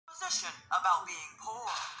confession about being poor.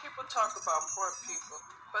 People talk about poor people,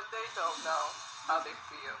 but they don't know how they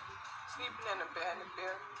feel. Sleeping in abandoned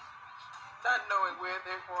buildings, not knowing where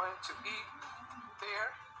they're going to eat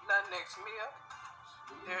there, not next meal.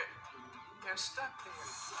 They're stuck there.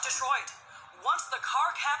 Detroit, once the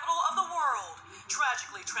car capital of the world,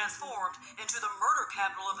 tragically transformed into the murder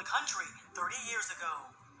capital of the country 30 years ago.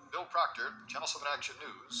 Bill Proctor, Channel 7 Action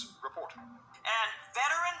News, reporting. And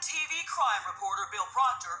veteran TV crime reporter Bill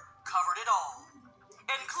Proctor covered it all,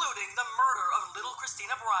 including the murder of little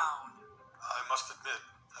Christina Brown. I must admit,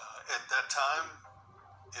 at that time,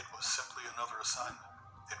 it was simply another assignment.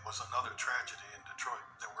 It was another tragedy in Detroit.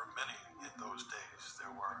 There were many in those days.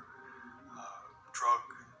 There were drug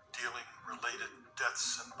dealing related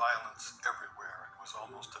deaths and violence everywhere. It was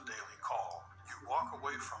almost a daily call. You walk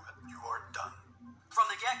away from it, you are done. From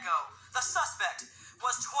the get-go, the suspect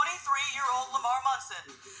was 23-year-oold Lamarr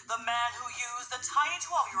Monson, the man who used the tiny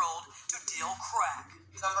 12-year-old to deal crack.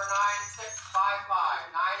 Number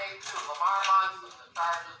 9655982, Lamarr Monson, the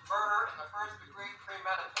charge is murder in the first degree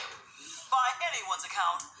premeditated. By anyone's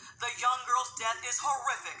account, the young girl's death is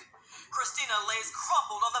horrific. Christina lays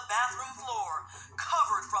crumpled on the bathroom floor,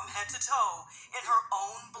 covered from head to toe in her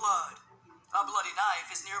own blood. A bloody knife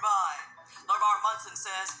is nearby. Lamarr Monson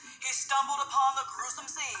says he stumbled upon the gruesome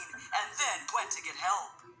scene and then went to get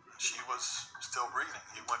help. She was still breathing.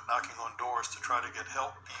 He went knocking on doors to try to get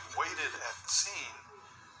help. He waited at the scene,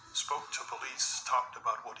 spoke to police, talked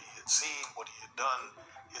about what he had seen, what he had done,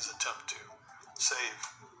 his attempt to save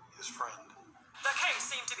his friend. The case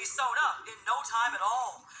seemed to be sewn up in no time at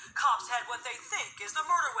all. Cops had what they think is the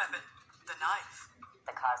murder weapon, the knife.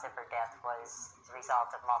 The cause of her death was the result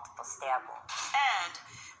of multiple stab wounds. And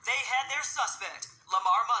they had their suspect,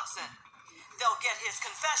 Lamarr Monson. They'll get his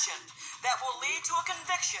confession that will lead to a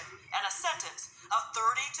conviction and a sentence of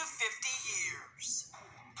 30 to 50 years.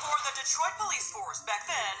 For the Detroit police force back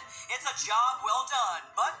then, it's a job well done,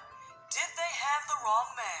 but did they have the wrong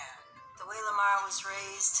man? The way Lamarr was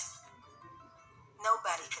raised,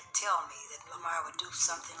 nobody could tell me that Lamarr would do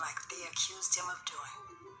something like they accused him of doing.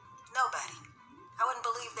 Nobody. I wouldn't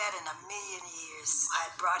believe that in a million years. I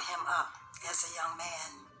had brought him up as a young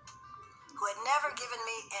man who had never given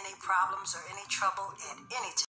me any problems or any trouble at any time.